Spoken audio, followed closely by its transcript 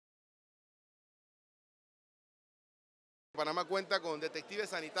Panamá cuenta con detectives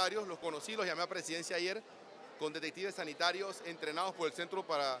sanitarios, los conocí, los llamé a Presidencia ayer, con detectives sanitarios entrenados por el Centro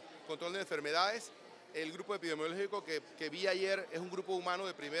para Control de Enfermedades. El grupo epidemiológico que vi ayer es un grupo humano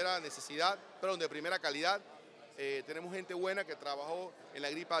de primera necesidad, perdón, de primera calidad. Tenemos gente buena que trabajó en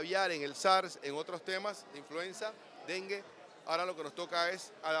la gripe aviar, en el SARS, en otros temas de influenza, dengue. Ahora lo que nos toca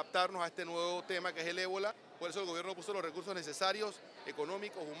es adaptarnos a este nuevo tema que es el ébola. Por eso el gobierno puso los recursos necesarios,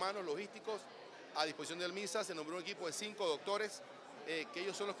 económicos, humanos, logísticos, a disposición del MINSA. Se nombró un equipo de 5 doctores, que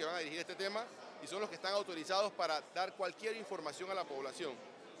ellos son los que van a dirigir este tema y son los que están autorizados para dar cualquier información a la población.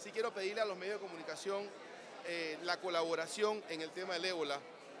 Sí quiero pedirle a los medios de comunicación la colaboración en el tema del ébola,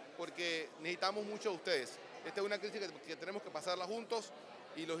 porque necesitamos mucho de ustedes. Esta es una crisis que tenemos que pasarla juntos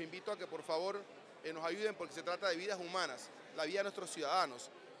y los invito a que por favor nos ayuden, porque se trata de vidas humanas, la vida de nuestros ciudadanos,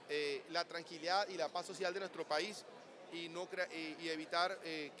 la tranquilidad y la paz social de nuestro país y evitar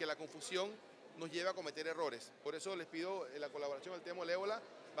que la confusión nos lleve a cometer errores. Por eso les pido la colaboración en el tema del ébola.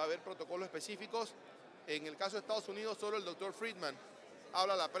 Va a haber protocolos específicos. En el caso de Estados Unidos, solo el doctor Friedman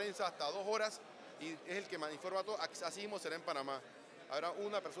habla a la prensa hasta 2 horas y es el que más informa todo. Así mismo será en Panamá. Habrá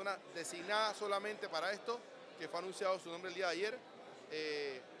una persona designada solamente para esto, que fue anunciado su nombre el día de ayer,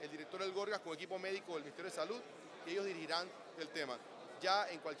 el director del Gorgas con equipo médico del Ministerio de Salud, y ellos dirigirán el tema. Ya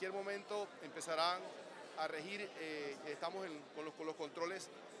en cualquier momento empezarán a regir, estamos con los controles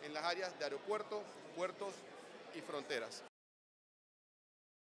en las áreas de aeropuertos, puertos y fronteras.